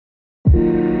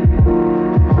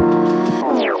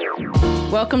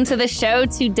Welcome to the show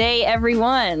today,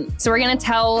 everyone. So we're going to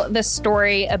tell the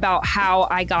story about how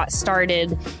I got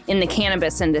started in the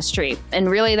cannabis industry. And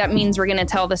really that means we're going to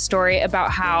tell the story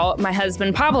about how my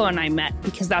husband Pablo and I met,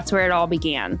 because that's where it all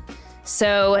began.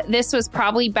 So this was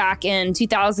probably back in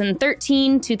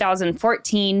 2013,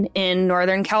 2014 in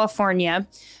Northern California.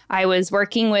 I was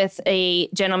working with a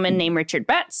gentleman named Richard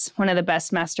Betts, one of the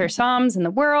best master somms in the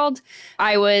world.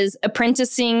 I was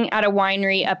apprenticing at a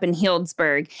winery up in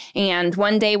Healdsburg. And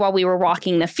one day while we were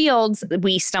walking the fields,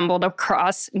 we stumbled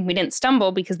across, we didn't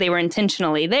stumble because they were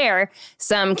intentionally there,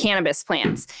 some cannabis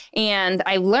plants. And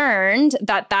I learned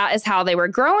that that is how they were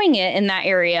growing it in that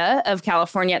area of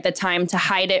California at the time to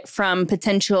hide it from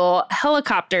potential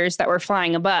helicopters that were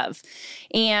flying above.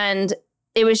 And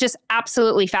it was just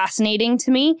absolutely fascinating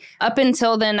to me. Up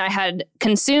until then, I had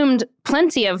consumed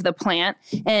plenty of the plant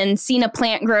and seen a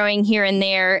plant growing here and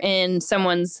there in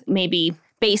someone's maybe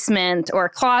basement or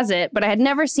closet, but I had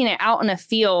never seen it out in a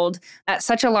field at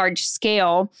such a large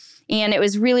scale. And it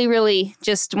was really, really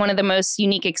just one of the most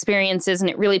unique experiences, and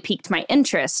it really piqued my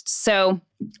interest. So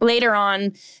later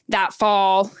on that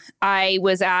fall, I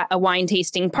was at a wine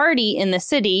tasting party in the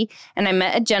city, and I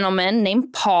met a gentleman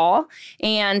named Paul,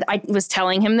 and I was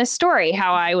telling him this story,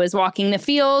 how I was walking the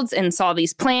fields and saw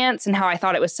these plants and how I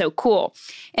thought it was so cool.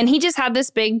 And he just had this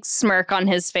big smirk on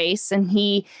his face, and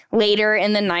he later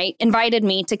in the night invited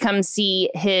me to come see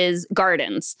his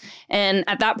gardens. And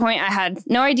at that point, I had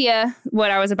no idea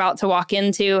what I was about to walk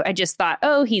into. I just thought,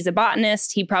 oh, he's a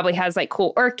botanist. He probably has like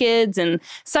cool orchids and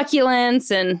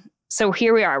succulents. And so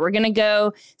here we are. We're going to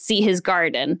go see his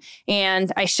garden.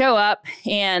 And I show up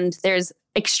and there's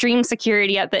extreme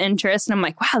security at the entrance. And I'm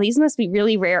like, wow, these must be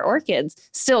really rare orchids.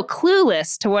 Still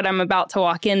clueless to what I'm about to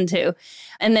walk into.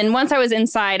 And then once I was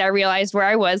inside, I realized where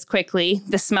I was quickly.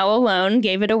 The smell alone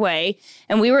gave it away.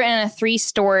 And we were in a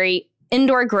 3-story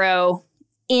indoor grow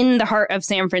in the heart of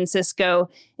San Francisco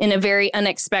in a very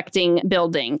unexpected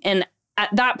building. And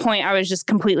at that point, I was just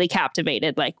completely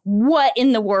captivated. Like, what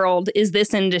in the world is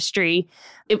this industry?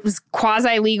 It was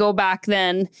quasi-legal back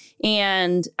then.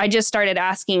 And I just started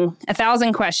asking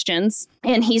 1,000 questions.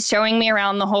 And he's showing me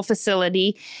around the whole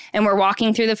facility. And we're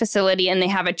walking through the facility, and they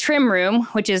have a trim room,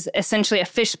 which is essentially a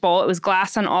fishbowl. It was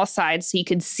glass on all sides, so you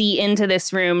could see into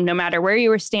this room no matter where you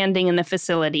were standing in the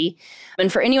facility.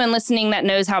 And for anyone listening that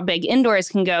knows how big indoors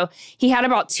can go, he had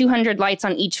about 200 lights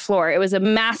on each floor. It was a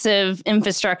massive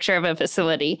infrastructure of a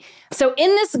facility. So in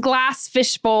this glass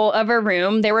fishbowl of a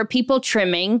room, there were people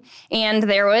trimming, and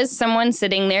there was someone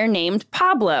sitting there named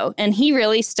Pablo, and he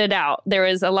really stood out. There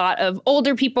was a lot of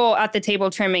older people at the table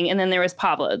trimming, and then there was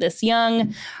Pablo, this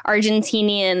young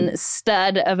Argentinian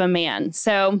stud of a man.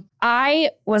 So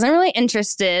I wasn't really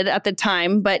interested at the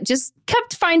time, but just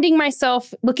kept finding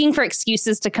myself looking for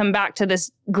excuses to come back to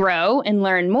this grow and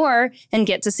learn more and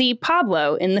get to see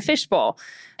Pablo in the fishbowl.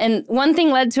 And one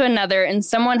thing led to another, and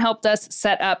someone helped us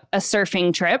set up a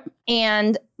surfing trip.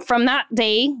 And from that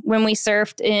day, when we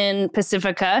surfed in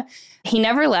Pacifica, he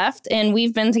never left, and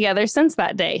we've been together since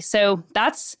that day. So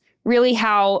that's really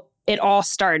how it all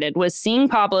started, was seeing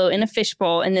Pablo in a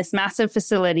fishbowl in this massive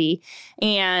facility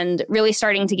and really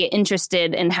starting to get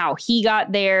interested in how he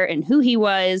got there and who he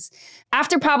was.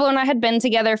 After Pablo and I had been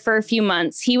together for a few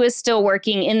months, he was still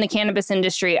working in the cannabis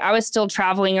industry. I was still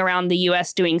traveling around the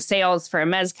U.S. doing sales for a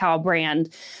Mezcal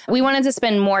brand. We wanted to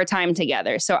spend more time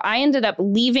together. So I ended up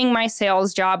leaving my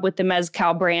sales job with the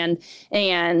Mezcal brand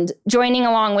and joining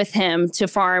along with him to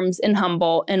farms in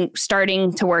Humboldt and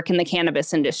starting to work in the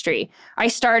cannabis industry. I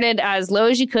started as low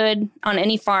as you could on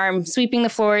any farm, sweeping the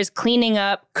floors, cleaning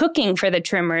up, cooking for the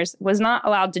trimmers, was not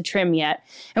allowed to trim yet.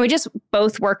 And we just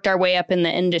both worked our way up in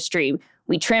the industry.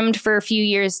 We trimmed for a few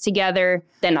years together.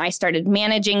 Then I started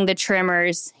managing the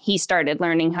trimmers. He started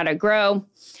learning how to grow.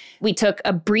 We took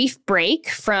a brief break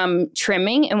from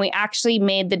trimming, and we actually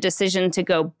made the decision to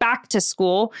go back to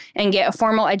school and get a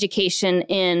formal education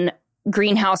in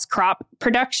greenhouse crop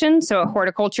production, so a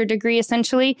horticulture degree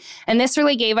essentially. And this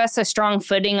really gave us a strong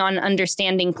footing on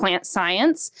understanding plant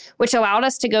science, which allowed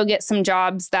us to go get some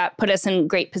jobs that put us in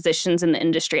great positions in the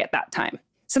industry at that time.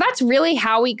 So that's really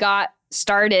how we got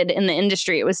started in the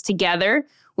industry. It was together.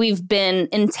 We've been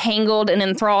entangled and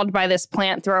enthralled by this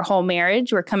plant through our whole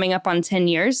marriage. We're coming up on 10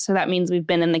 years. So that means we've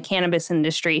been in the cannabis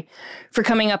industry for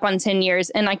coming up on 10 years.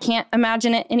 And I can't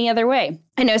imagine it any other way.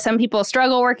 I know some people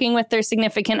struggle working with their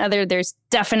significant other. There's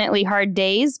definitely hard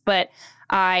days, but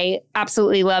I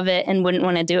absolutely love it and wouldn't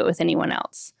want to do it with anyone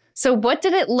else. So what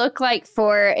did it look like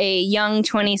for a young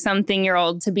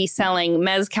 20-something-year-old to be selling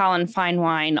Mezcal and fine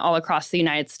wine all across the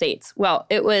United States? Well,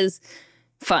 it was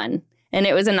fun. and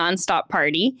it was a nonstop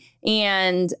party.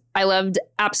 And I loved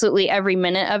absolutely every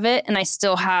minute of it. And I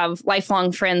still have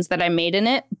lifelong friends that I made in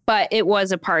it, but it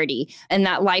was a party. And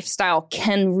that lifestyle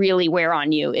can really wear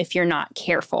on you if you're not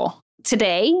careful.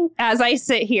 Today, as I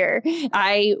sit here,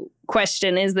 I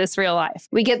question, is this real life?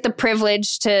 We get the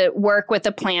privilege to work with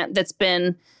a plant that's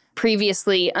been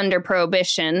previously under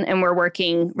prohibition, and we're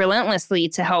working relentlessly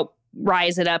to help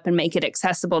rise it up and make it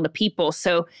accessible to people.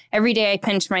 So every day I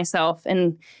pinch myself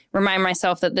and remind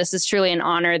myself that this is truly an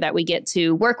honor that we get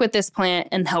to work with this plant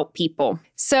and help people.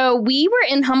 So we were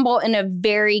in Humboldt in a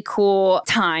very cool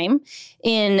time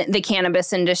in the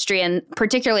cannabis industry, and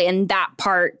particularly in that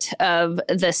part of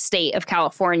the state of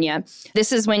California.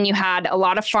 This is when you had a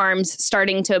lot of farms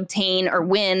starting to obtain or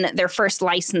win their first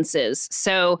licenses.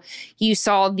 So you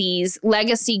saw these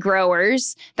legacy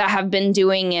growers that have been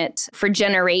doing it for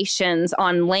generations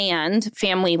on land,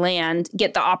 family land,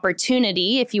 get the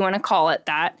opportunity, if you want to call it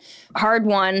that,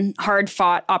 hard-won,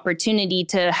 hard-fought opportunity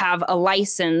to have a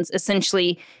license,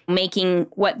 essentially making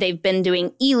what they've been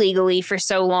doing illegally for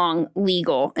so long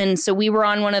legal. And so we were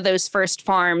on one of those first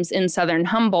farms in southern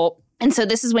Humboldt. And so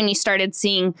this is when you started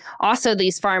seeing also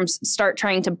these farms start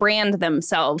trying to brand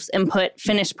themselves and put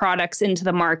finished products into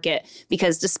the market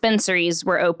because dispensaries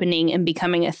were opening and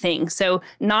becoming a thing. So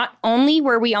not only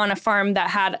were we on a farm that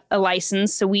had a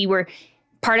license, so we were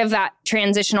part of that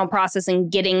transitional process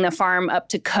and getting the farm up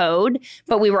to code,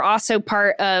 but we were also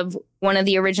part of one of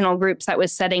the original groups that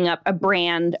was setting up a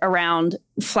brand around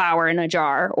flower in a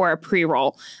jar or a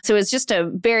pre-roll. So it was just a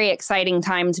very exciting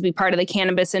time to be part of the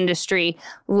cannabis industry.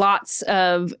 Lots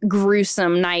of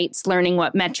gruesome nights learning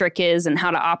what metric is and how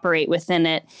to operate within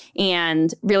it,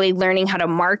 and really learning how to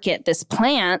market this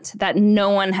plant that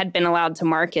no one had been allowed to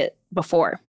market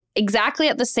before. Exactly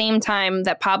at the same time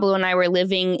that Pablo and I were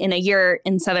living in a yurt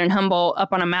in southern Humboldt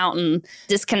up on a mountain,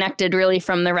 disconnected really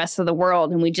from the rest of the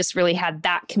world. And we just really had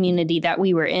that community that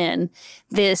we were in.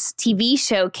 This TV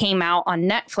show came out on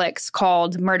Netflix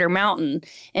called Murder Mountain.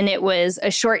 And it was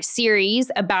a short series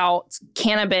about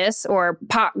cannabis or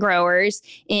pot growers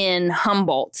in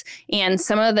Humboldt. And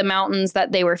some of the mountains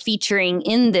that they were featuring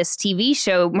in this TV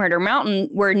show, Murder Mountain,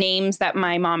 were names that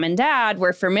my mom and dad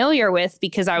were familiar with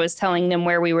because I was telling them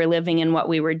where we were living and what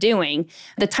we were doing.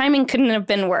 The timing couldn't have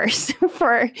been worse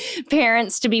for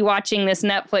parents to be watching this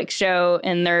Netflix show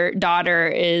and their daughter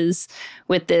is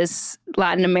with this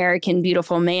Latin American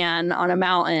beautiful man on a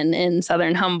mountain in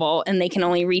southern Humboldt, and they can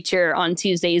only reach her on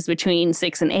Tuesdays between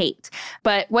 6 and 8.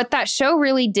 But what that show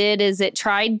really did is it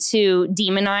tried to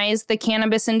demonize the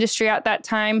cannabis industry at that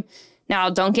time. Now,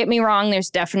 don't get me wrong, there's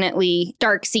definitely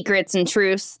dark secrets and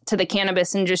truths to the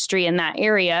cannabis industry in that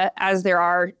area, as there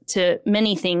are to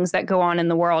many things that go on in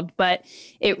the world. But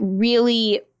it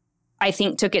really, I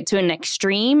think, took it to an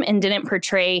extreme and didn't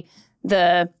portray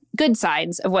the good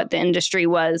sides of what the industry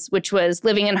was, which was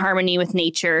living in harmony with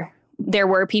nature. There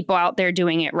were people out there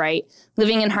doing it right,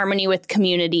 living in harmony with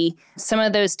community. Some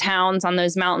of those towns on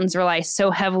those mountains rely so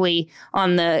heavily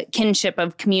on the kinship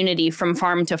of community from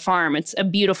farm to farm. It's a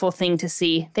beautiful thing to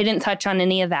see. They didn't touch on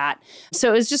any of that. So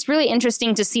it was just really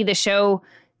interesting to see the show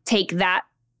take that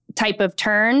type of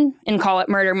turn and call it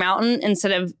Murder Mountain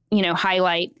instead of,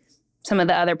 highlight some of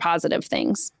the other positive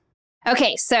things.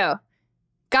 Okay, so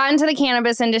got into the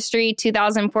cannabis industry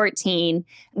 2014,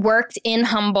 worked in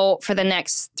Humboldt for the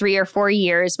next 3 or 4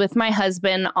 years with my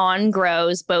husband on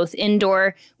grows, both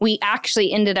indoor. We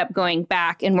actually ended up going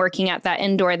back and working at that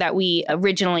indoor that we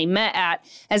originally met at,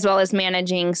 as well as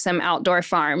managing some outdoor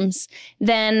farms.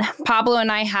 Then Pablo and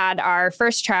I had our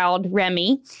first child,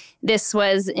 Remy. This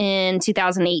was in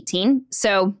 2018.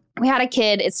 So we had a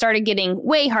kid. It started getting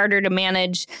way harder to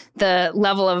manage the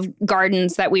level of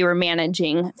gardens that we were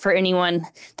managing. For anyone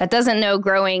that doesn't know,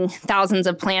 growing thousands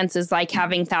of plants is like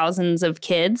having thousands of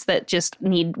kids that just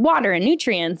need water and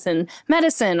nutrients and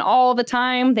medicine all the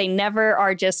time. They never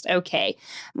are just okay.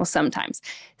 Well, sometimes.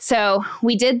 So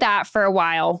we did that for a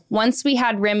while. Once we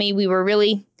had Remy, we were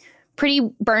really pretty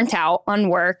burnt out on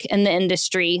work in the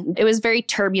industry. It was very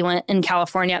turbulent in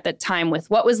California at the time with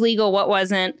what was legal, what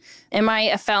wasn't. Am I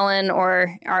a felon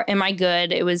or am I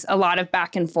good? It was a lot of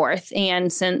back and forth.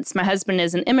 And since my husband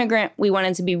is an immigrant, we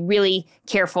wanted to be really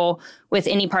careful with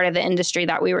any part of the industry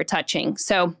that we were touching.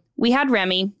 So we had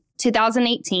Remy.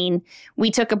 2018,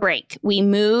 we took a break. We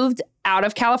moved out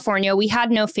of California. We had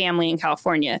no family in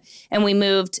California. And we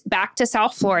moved back to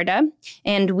South Florida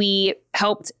and we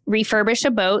helped refurbish a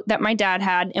boat that my dad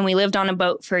had. And we lived on a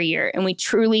boat for a year. And we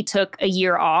truly took a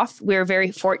year off. We were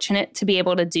very fortunate to be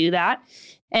able to do that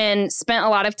and spent a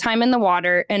lot of time in the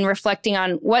water and reflecting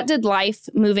on what did life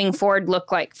moving forward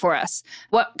look like for us?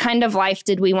 What kind of life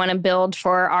did we want to build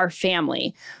for our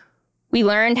family? We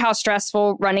learned how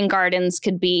stressful running gardens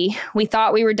could be. We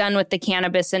thought we were done with the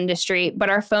cannabis industry, but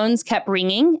our phones kept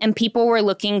ringing and people were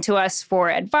looking to us for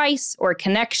advice or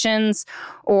connections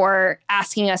or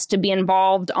asking us to be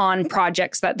involved on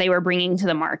projects that they were bringing to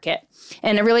the market.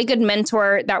 And a really good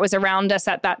mentor that was around us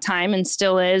at that time and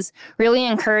still is really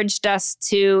encouraged us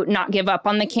to not give up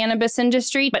on the cannabis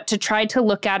industry, but to try to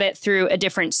look at it through a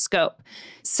different scope.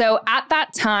 So at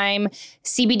that time,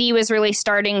 CBD was really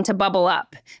starting to bubble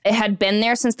up. It had been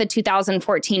there since the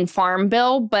 2014 Farm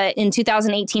Bill, but in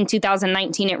 2018,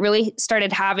 2019, it really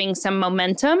started having some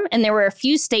momentum. And there were a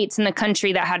few states in the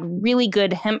country that had really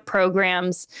good hemp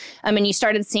programs. And you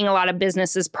started seeing a lot of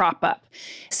businesses prop up.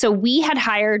 So we had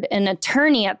hired an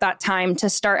attorney at that time to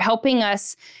start helping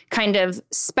us kind of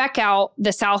spec out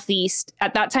the Southeast.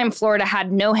 At that time, Florida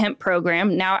had no hemp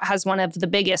program. Now it has one of the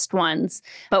biggest ones.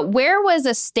 But where was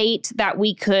a state that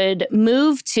we could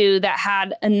move to that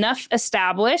had enough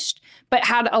established, but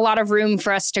had a lot of room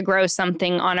for us to grow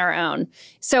something on our own?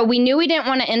 So we knew we didn't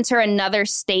want to enter another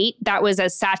state that was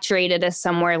as saturated as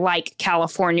somewhere like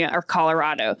California or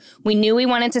Colorado. We knew we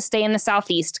wanted to stay in the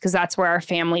Southeast because that's where our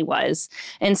family was.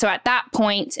 And so at that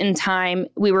point in time,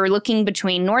 we were looking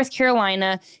between North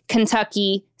Carolina,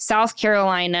 Kentucky, South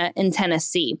Carolina, and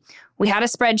Tennessee. We had a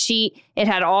spreadsheet. It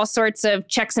had all sorts of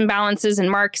checks and balances and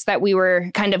marks that we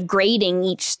were kind of grading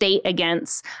each state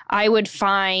against. I would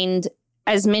find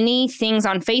as many things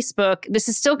on Facebook. This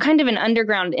is still kind of an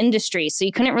underground industry, so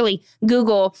you couldn't really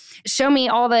Google, show me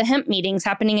all the hemp meetings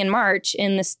happening in March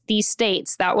in these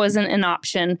states. That wasn't an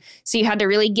option. So you had to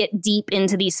really get deep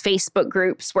into these Facebook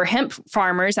groups where hemp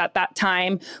farmers at that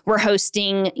time were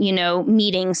hosting,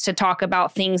 meetings to talk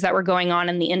about things that were going on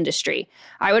in the industry.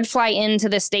 I would fly into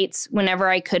the states whenever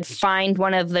I could find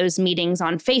one of those meetings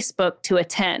on Facebook to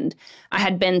attend. I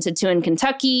had been to 2 in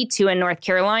Kentucky, 2 in North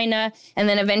Carolina, and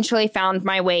then eventually found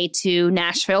my way to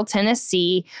Nashville,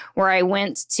 Tennessee, where I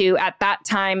went to, at that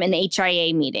time, an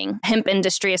HIA meeting, Hemp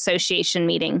Industry Association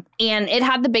meeting. And it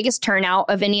had the biggest turnout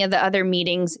of any of the other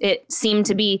meetings. It seemed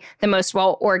to be the most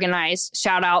well-organized.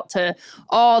 Shout out to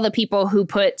all the people who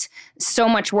put so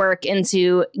much work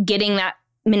into getting that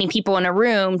many people in a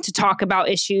room to talk about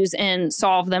issues and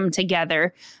solve them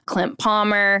together. Clint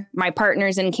Palmer, my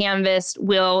partners in Canvas,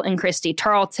 Will and Christy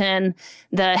Tarleton,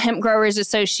 the Hemp Growers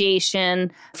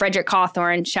Association, Frederick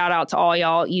Cawthorn, shout out to all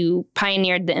y'all. You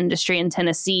pioneered the industry in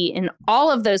Tennessee, and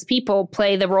all of those people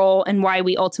play the role in why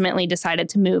we ultimately decided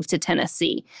to move to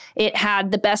Tennessee. It had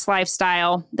the best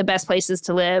lifestyle, the best places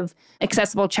to live,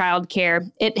 accessible childcare.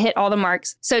 It hit all the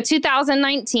marks. So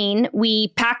 2019, we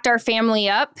packed our family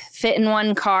up, fit in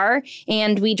one car,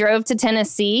 and we drove to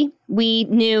Tennessee. We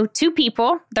knew 2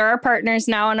 people. They're our partners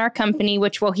now in our company,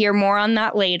 which we'll hear more on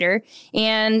that later.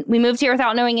 And we moved here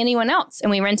without knowing anyone else.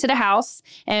 And we rented a house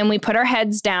and we put our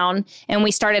heads down and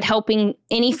we started helping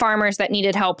any farmers that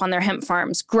needed help on their hemp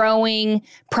farms, growing,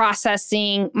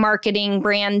 processing, marketing,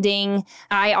 branding.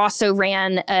 I also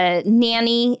ran a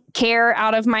nanny care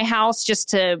out of my house just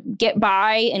to get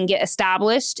by and get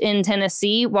established in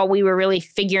Tennessee while we were really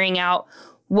figuring out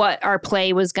what our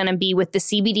play was going to be with the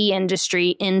CBD industry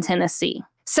in Tennessee.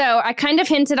 So I kind of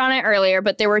hinted on it earlier,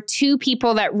 but there were 2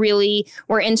 people that really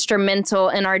were instrumental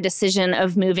in our decision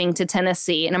of moving to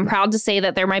Tennessee. And I'm proud to say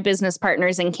that they're my business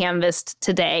partners in Canvas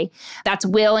today. That's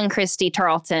Will and Christy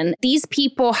Tarleton. These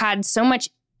people had so much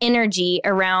energy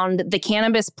around the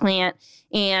cannabis plant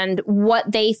and what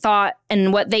they thought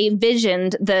and what they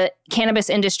envisioned the cannabis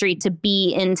industry to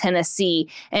be in Tennessee.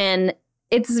 And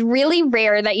it's really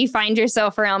rare that you find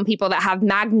yourself around people that have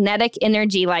magnetic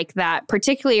energy like that,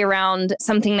 particularly around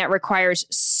something that requires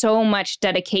so much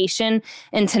dedication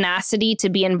and tenacity to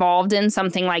be involved in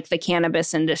something like the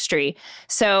cannabis industry.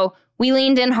 So we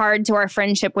leaned in hard to our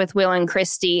friendship with Will and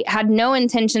Christy, had no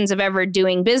intentions of ever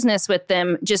doing business with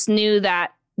them, just knew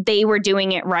that they were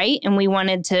doing it right, and we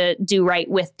wanted to do right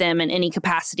with them in any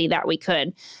capacity that we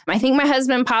could. I think my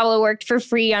husband, Pablo, worked for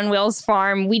free on Will's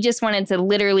farm. We just wanted to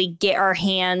literally get our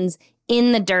hands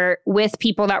in the dirt with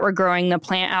people that were growing the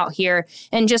plant out here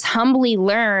and just humbly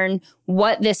learn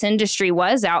what this industry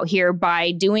was out here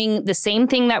by doing the same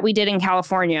thing that we did in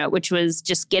California, which was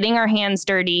just getting our hands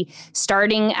dirty,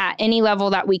 starting at any level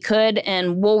that we could,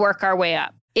 and we'll work our way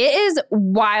up. It is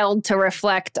wild to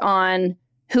reflect on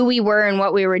who we were and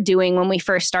what we were doing when we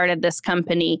first started this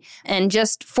company. And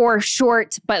just 4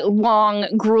 short but long,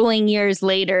 grueling years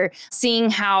later, seeing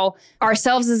how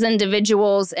ourselves as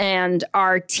individuals and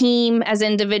our team as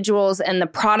individuals and the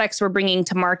products we're bringing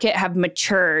to market have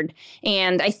matured.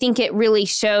 And I think it really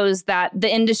shows that the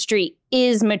industry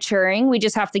is maturing. We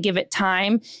just have to give it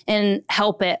time and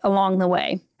help it along the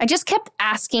way. I just kept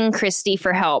asking Christy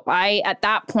for help. I, at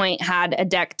that point, had a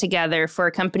deck together for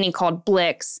a company called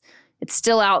Blix. It's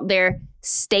still out there.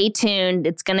 Stay tuned.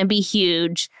 It's going to be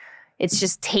huge. It's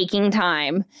just taking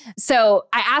time. So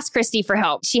I asked Christy for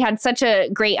help. She had such a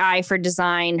great eye for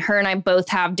design. Her and I both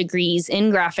have degrees in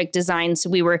graphic design. So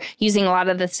we were using a lot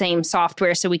of the same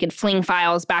software so we could fling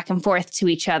files back and forth to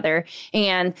each other.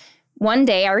 And one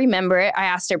day, I remember it, I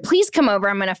asked her, please come over.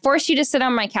 I'm going to force you to sit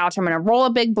on my couch. I'm going to roll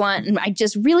a big blunt. And I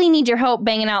just really need your help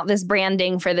banging out this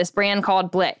branding for this brand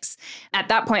called Blix. At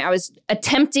that point, I was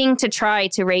attempting to try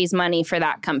to raise money for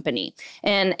that company.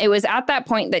 And it was at that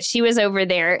point that she was over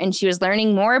there and she was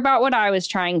learning more about what I was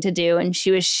trying to do. And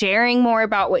she was sharing more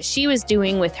about what she was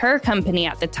doing with her company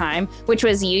at the time, which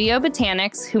was Yo-Yo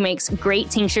Botanics, who makes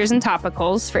great tinctures and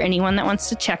topicals for anyone that wants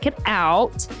to check it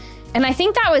out. And I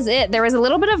think that was it. There was a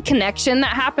little bit of connection that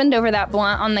happened over that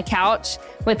blunt on the couch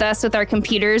with us with our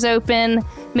computers open,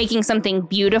 making something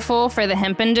beautiful for the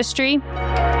hemp industry.